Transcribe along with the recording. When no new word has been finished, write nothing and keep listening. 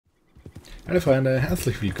Meine Freunde,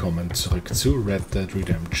 herzlich willkommen zurück zu Red Dead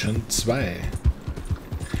Redemption 2.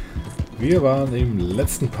 Wir waren im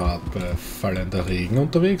letzten Part bei fallender Regen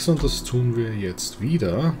unterwegs und das tun wir jetzt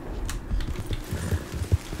wieder.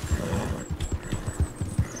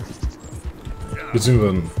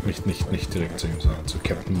 Beziehungsweise nicht direkt zu ihm, sondern zu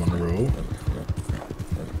Captain Monroe.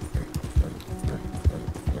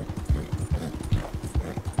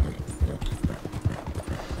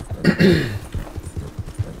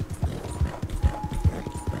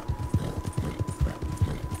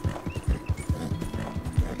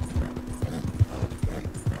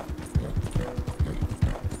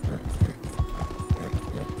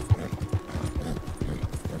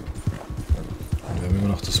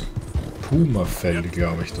 Puma-Fell,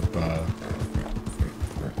 glaube ich, dabei.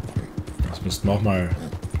 Das müssten wir auch mal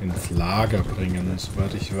ins Lager bringen,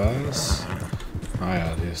 soweit ich weiß. Ah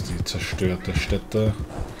ja, hier ist die zerstörte Stätte.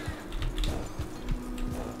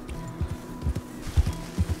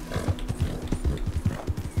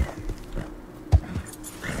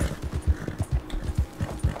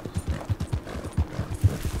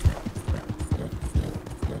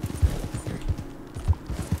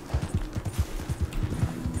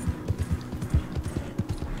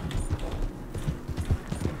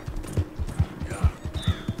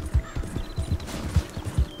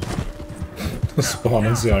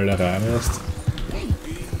 Spawnen sie alle rein erst.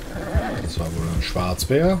 Das war wohl ein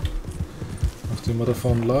Schwarzbär, nachdem er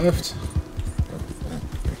davon läuft.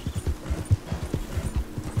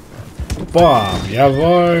 Bam,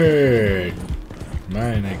 jawohl!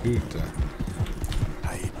 Meine Güte.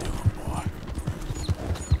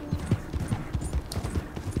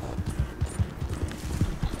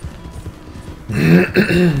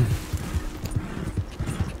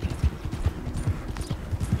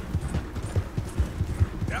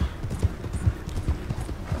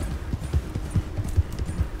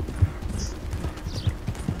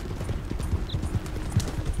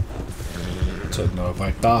 Sollten aber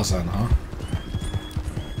bald da sein, ha?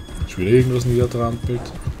 Ist wieder irgendwas niedertrampelt.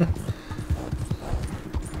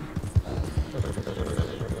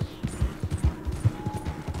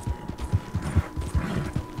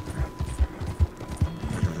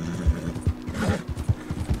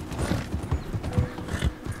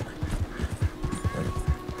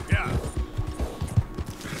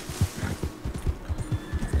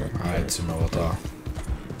 Ah, jetzt sind wir aber da.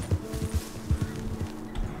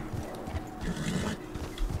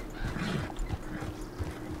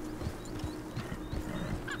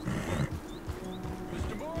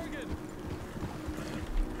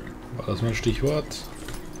 Das ist mein Stichwort.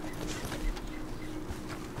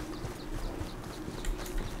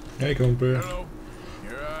 Hey Kumpel. Hello.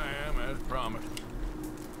 Here I am as promised.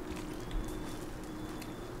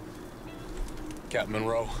 Captain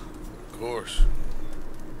Monroe. Of course.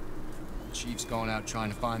 Chief's going out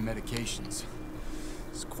trying to find medications.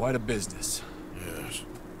 It's quite a business. Yes.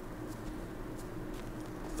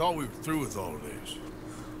 Thought we were through with all of this.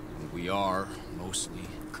 We are, mostly.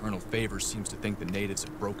 Colonel Favors seems to think the natives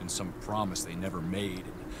have broken some promise they never made,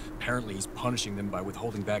 and apparently he's punishing them by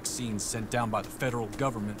withholding vaccines sent down by the federal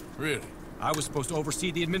government. Really? I was supposed to oversee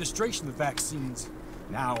the administration of the vaccines.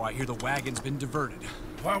 Now I hear the wagon's been diverted.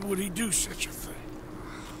 Why would he do such a thing?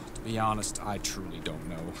 To be honest, I truly don't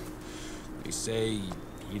know. They say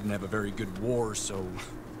he didn't have a very good war, so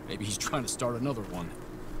maybe he's trying to start another one.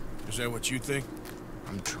 Is that what you think?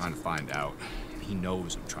 I'm trying to find out. He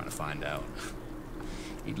knows I'm trying to find out.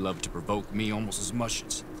 He'd love to provoke me almost as much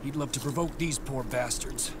as he'd love to provoke these poor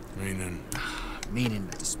bastards. Meaning? Meaning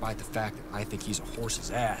that despite the fact that I think he's a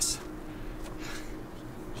horse's ass,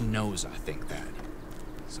 he knows I think that.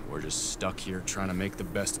 So we're just stuck here trying to make the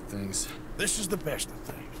best of things. This is the best of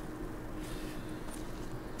things.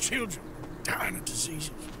 Children dying of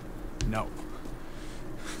diseases. No.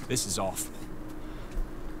 This is awful.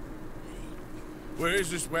 Where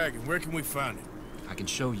is this wagon? Where can we find it? I can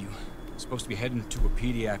show you. Supposed to be heading to a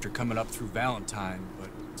pediatric coming up through Valentine, but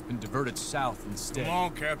it's been diverted south instead. Come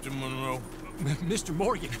on, Captain Monroe. Mr.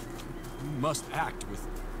 Morgan, you must act with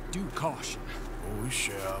due caution. Oh, we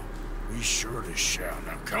shall. We surely shall.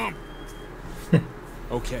 Now come.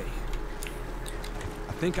 Okay.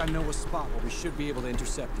 I think I know a spot where we should be able to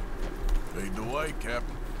intercept it. Lead the way,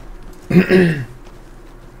 Captain.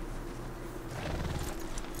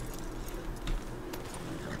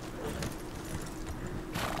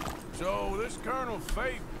 So, this Colonel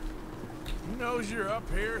Fate, he knows you're up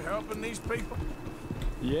here helping these people?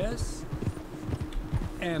 Yes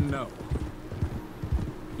and no.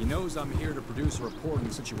 He knows I'm here to produce a report on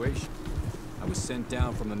the situation. I was sent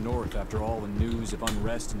down from the north after all the news of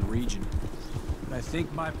unrest in the region. But I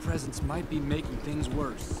think my presence might be making things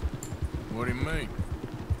worse. What do you mean?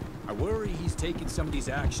 I worry he's taking some of these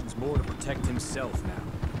actions more to protect himself now.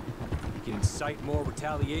 He can incite more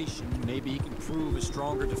retaliation, maybe he can prove a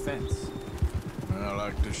stronger defense.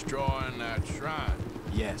 Like destroying that shrine.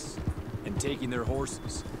 Yes, and taking their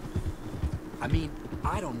horses. I mean,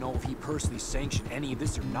 I don't know if he personally sanctioned any of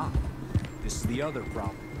this or not. This is the other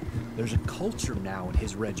problem. There's a culture now in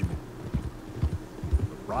his regiment.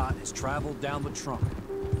 The rot has traveled down the trunk.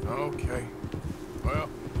 Okay. Well,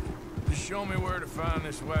 just show me where to find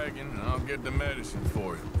this wagon and I'll get the medicine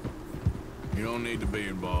for you. You don't need to be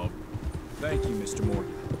involved. Thank you, Mr.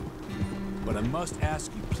 Morgan. But I must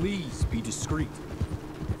ask you, please be discreet.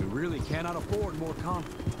 We really cannot afford more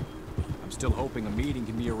conflict. I'm still hoping a meeting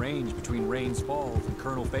can be arranged between Rains Falls and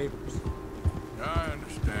Colonel Favors. I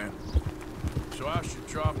understand. So I should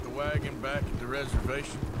drop the wagon back at the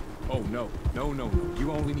reservation? Oh, no. No.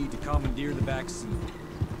 You only need to commandeer the back seat.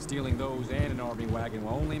 Stealing those and an army wagon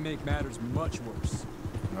will only make matters much worse.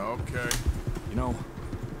 Okay. You know,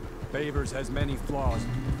 Favors has many flaws,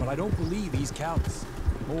 but I don't believe he's callous.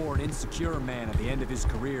 More an insecure man at the end of his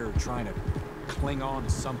career trying to cling on to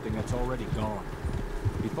something that's already gone.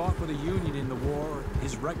 He fought for the Union in the war.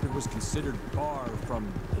 His record was considered far from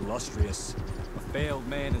illustrious. A failed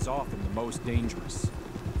man is often the most dangerous.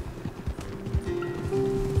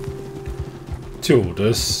 Tjo,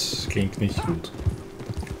 das klingt nicht gut.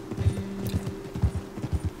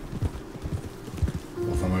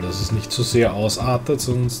 Hoffen wir mal, dass es nicht zu sehr ausartet,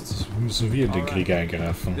 sonst müssen wir in den Krieg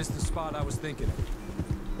eingreifen. This is the spot I was thinking of.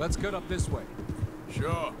 Let's get up this way.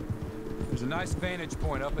 Sure. There's a nice vantage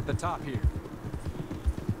point up at the top here.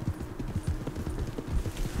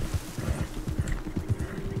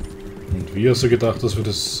 Und wie hast du gedacht, dass wir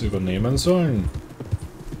das übernehmen sollen?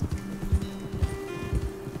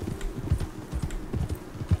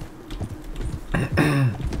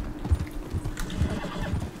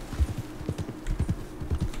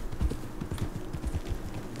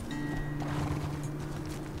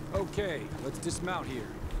 Okay, let's dismount here.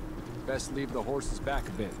 Best leave the horses back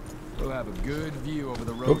a bit. We'll have a good view over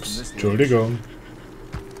the road from Ups, this Entschuldigung.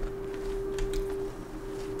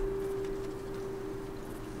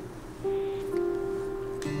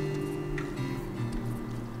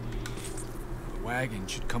 The wagon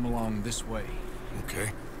should come along this way.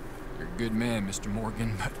 Okay. You're a good man, Mr.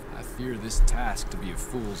 Morgan, but I fear this task to be a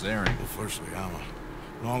fool's errand. Well, firstly, I'm a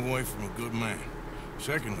long way from a good man.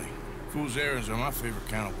 Secondly, fool's errands are my favorite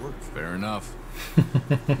kind of work. Fair enough.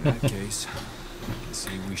 In that case, I can see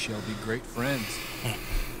we shall be great friends.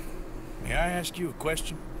 May I ask you a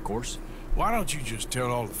question? Of course. Why don't you just tell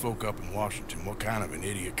all the folk up in Washington what kind of an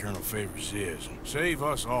idiot Colonel Favors is and save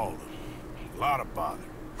us all a lot of bother?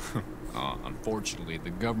 Unfortunately, the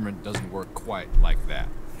government doesn't work quite like that.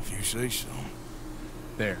 If you say so.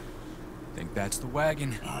 There. Think that's the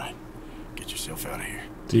wagon. All right. Get yourself out of here.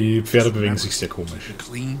 Die Pferde bewegen sich sehr komisch.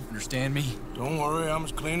 Clean, understand me? Don't worry, I'm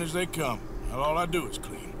as clean as they come. Well, all I do is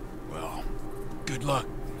clean. Well, good luck.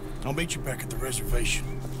 I'll meet you back at the reservation.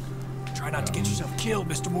 Try not to get yourself killed,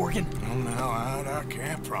 Mr. Morgan. Oh, no, I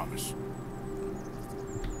can't promise.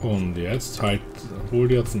 Und jetzt halt, hol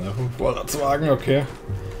die jetzt einen Vorratswagen, okay.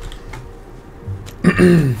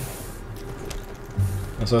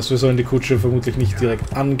 Das heißt, wir sollen die Kutsche vermutlich nicht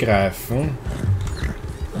direkt angreifen.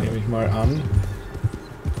 Nehme ich mal an.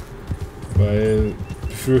 Weil ich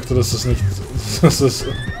befürchte, dass das nicht, dass das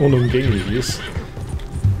unumgänglich ist.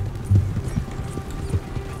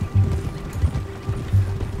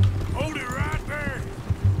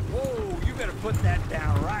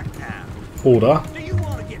 Oder?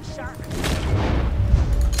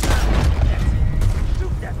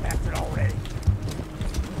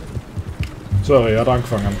 Sorry, er hat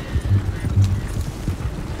angefangen.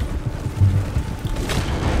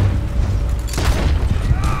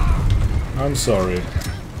 I'm sorry.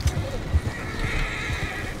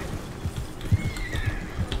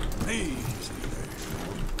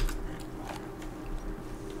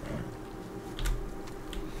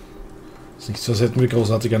 Ist nicht so, als hätten wir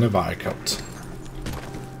großartig eine Wahl gehabt.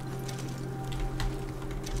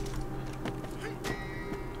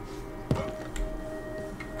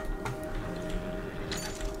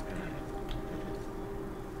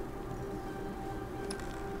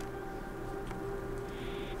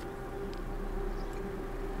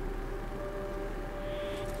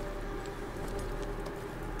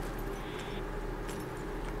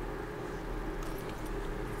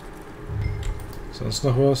 Sonst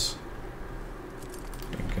noch was?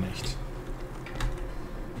 Denke nicht.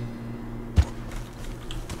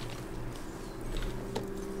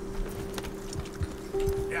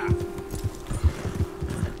 Ja.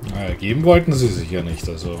 Naja, geben wollten sie sich ja nicht,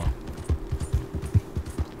 also.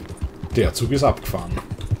 Der Zug ist abgefahren.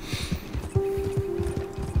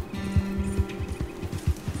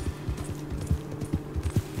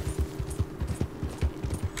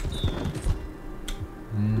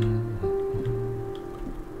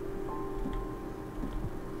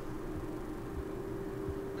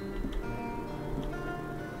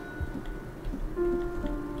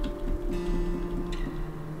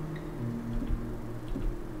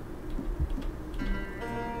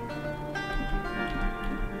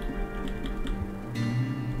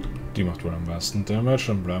 Die macht wohl am meisten Damage,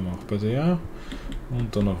 dann bleiben wir auch bei der.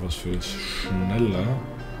 Und dann noch was fürs Schneller.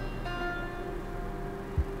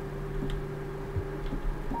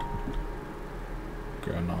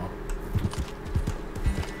 Genau.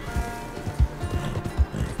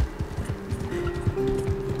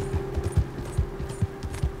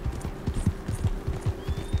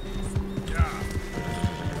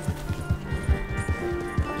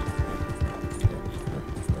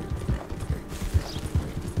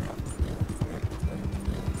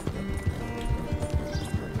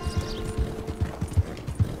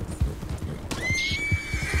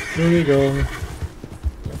 Entschuldigung.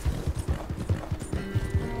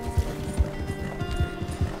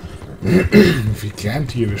 Wie viele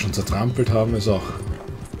Kleintiere wir schon zertrampelt haben, ist auch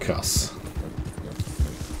krass.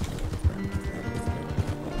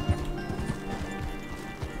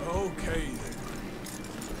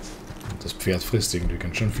 Das Pferd frisst irgendwie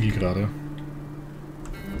ganz schön viel gerade.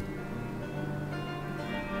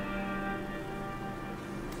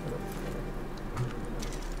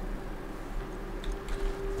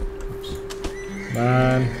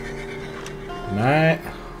 Nein. Nein.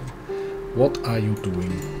 What are you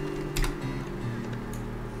doing?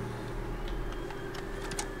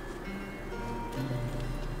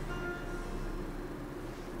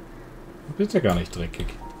 Du bist ja gar nicht dreckig.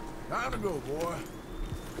 Time to go, boy.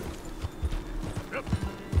 Yep.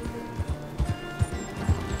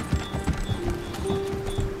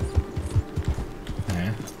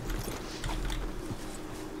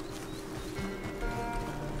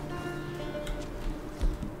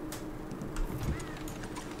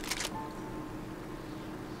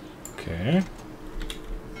 Okay.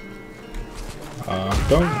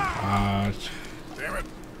 Achtung. Arsch. Damn it.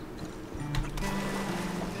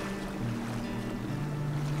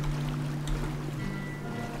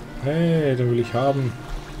 Hey, den will ich haben.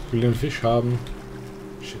 Ich will den Fisch haben.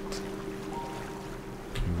 Shit.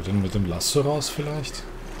 Gehen wir denn mit dem Lasso raus vielleicht?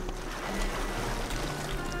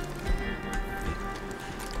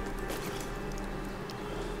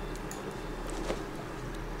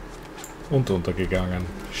 Und untergegangen.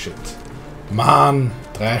 Shit. Mann!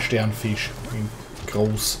 3-Stern-Fisch.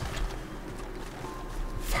 Groß.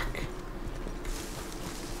 Fuck.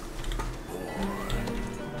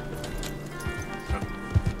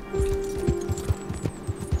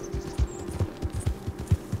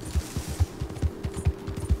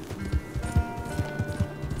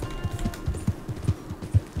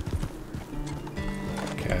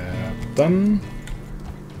 Captain.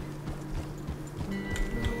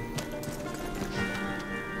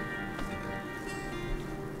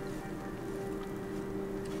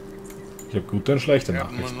 Ich habe gute und schlechte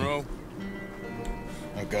Captain Nachrichten. Monroe,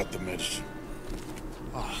 I got the medicine.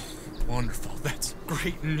 Oh, wonderful. That's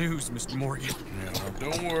great news, Mr. Morgan. Yeah,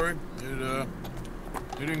 don't worry. It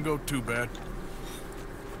didn't go too bad.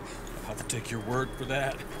 I'll have to take your word for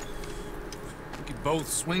that. We could both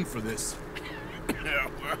swing for this. Yeah,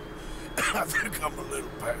 well, I think I'm a little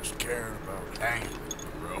past caring about hanging,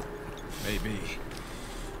 Monroe. Maybe.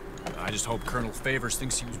 I just hope Colonel Favors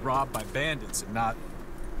thinks he was robbed by bandits and not...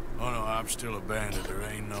 Oh no, I'm still a bandit. There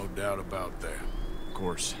ain't no doubt about that. Of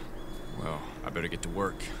course. Well, I better get to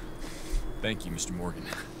work. Thank you, Mr. Morgan.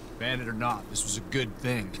 Bandit or not, this was a good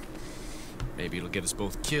thing. Maybe it'll get us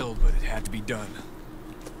both killed, but it had to be done.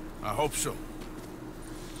 I hope so.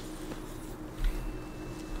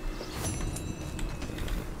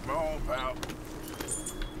 Come on, pal.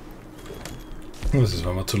 Das ist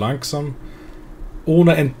mal zu langsam.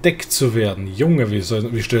 Ohne entdeckt zu werden. Junge, wie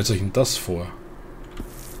stellt euch denn das vor?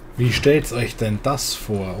 Wie stellt euch denn das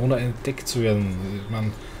vor? Ohne entdeckt zu werden.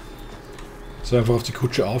 Man soll einfach auf die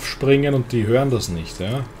Kutsche aufspringen und die hören das nicht,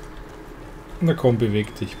 ja? Na komm,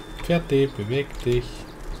 beweg dich. Fertig, beweg dich.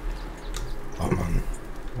 Oh Mann.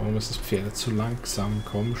 Warum ist das Pferd zu langsam?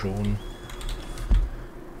 Komm schon.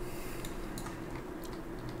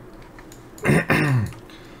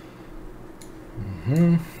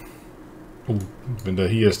 Mhm. Wenn der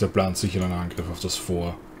hier ist, der plant sicher einen Angriff auf das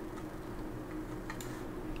Fort.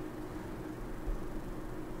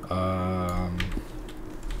 Ja.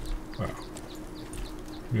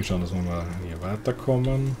 Wir schauen, dass wir mal hier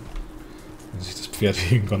weiterkommen. Wenn sich das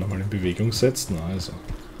Pferd irgendwann einmal in Bewegung setzt. Na, also.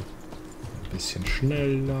 Ein bisschen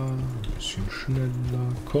schneller,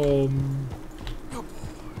 komm.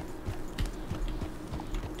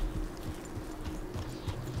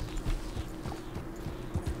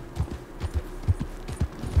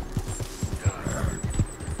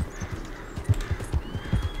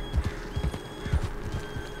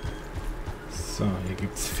 So, hier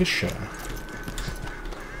gibt's Fische.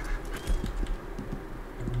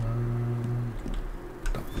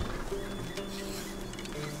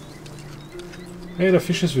 Hey, der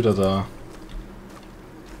Fisch ist wieder da.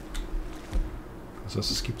 Das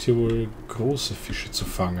heißt, es gibt hier wohl große Fische zu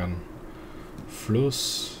fangen.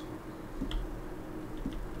 Fluss.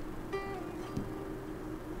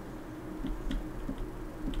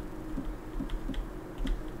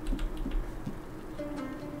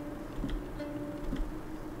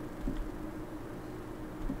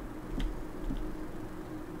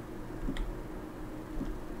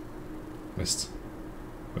 Mist.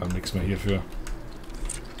 Wir haben nichts mehr hierfür.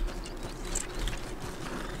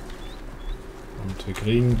 Und wir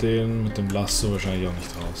kriegen den mit dem Lasso wahrscheinlich auch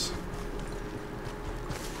nicht raus.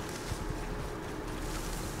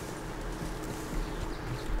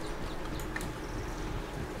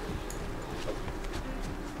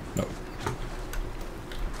 No.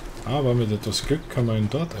 Aber mit etwas Glück kann man ihn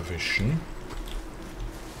dort erwischen.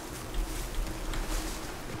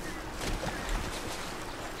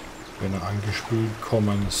 Wenn er angespült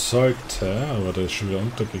kommen sollte, aber der ist schon wieder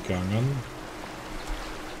untergegangen.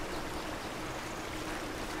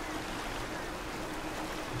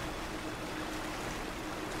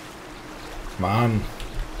 Mann,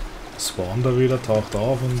 spawnt er wieder, taucht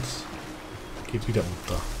auf und geht wieder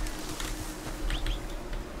unter.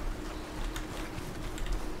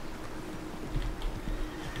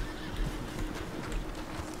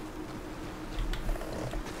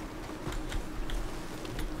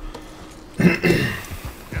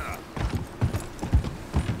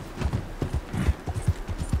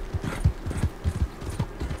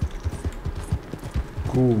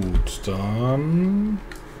 Gut, dann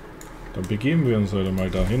begeben wir uns heute mal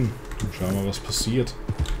dahin und schauen mal, was passiert.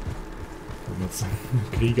 Ob wir jetzt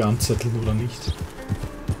einen Krieg anzetteln oder nicht.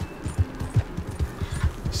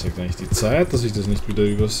 Was sagt eigentlich die Zeit, dass ich das nicht wieder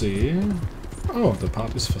übersehe? Oh, der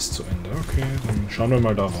Part ist fast zu Ende. Okay, dann schauen wir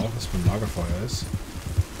mal darauf, was beim Lagerfeuer ist.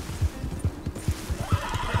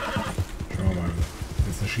 Schauen wir mal.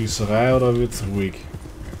 Wird es eine Schießerei oder wird es ruhig?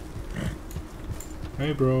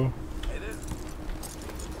 Hey, Bro.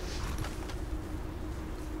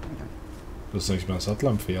 Du hast eigentlich mal einen Sattel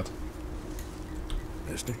am Pferd.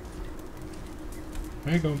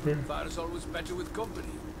 Hey, Kumpel.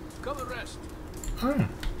 Ah,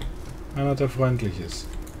 einer, der freundlich ist.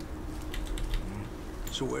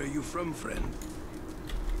 So where are you from, friend?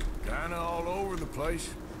 Kinda all over the place.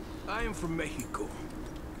 I am from Mexico.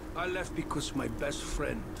 I left because my best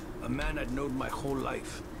friend, a man I'd known my whole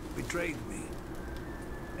life, betrayed me.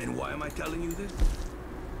 And why am I telling you this?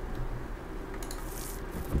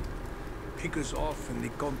 Because off in the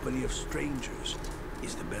company of strangers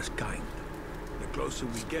is the best kind. The closer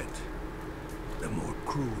we get, the more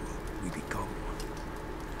cruel we become.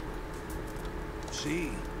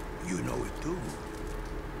 See, you know it too.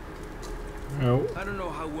 No. I don't know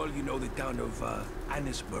how well you know the town of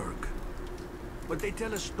Annisburg, but they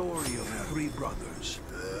tell a story of three brothers,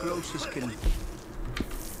 close as can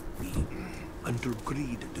be, until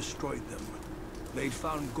greed destroyed them. They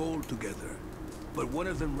found gold together, but one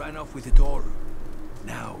of them ran off with it all.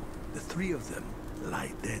 Now, the three of them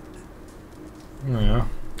lie dead. Naja.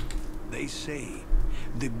 They say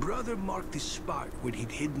the brother marked the spot where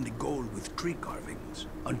he'd hidden the gold with tree carvings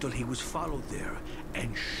until he was followed there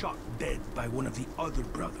and shot dead by one of the other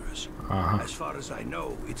brothers. As far as I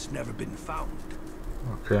know, it's never been found.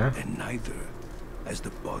 Okay. And neither has the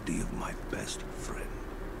body of my best friend.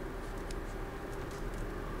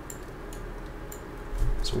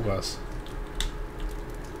 So was.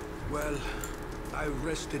 Well, I've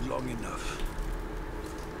rested long enough.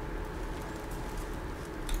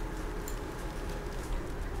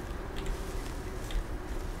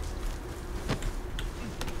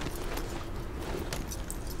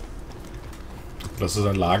 Lass du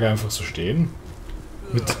dein Lager einfach so stehen?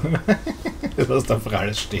 Du lässt einfach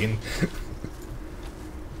alles stehen.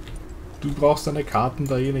 Du brauchst deine Karten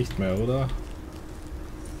da eh nicht mehr, oder?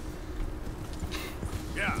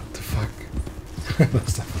 Ja. What the fuck?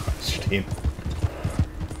 Lass einfach alles stehen.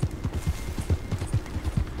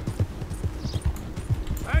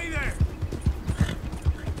 Hey there!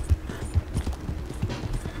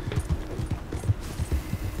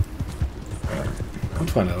 Und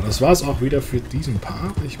Freunde, das war es auch wieder für diesen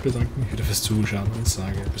Part. Ich bedanke mich wieder fürs Zuschauen und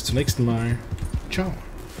sage bis zum nächsten Mal. Ciao.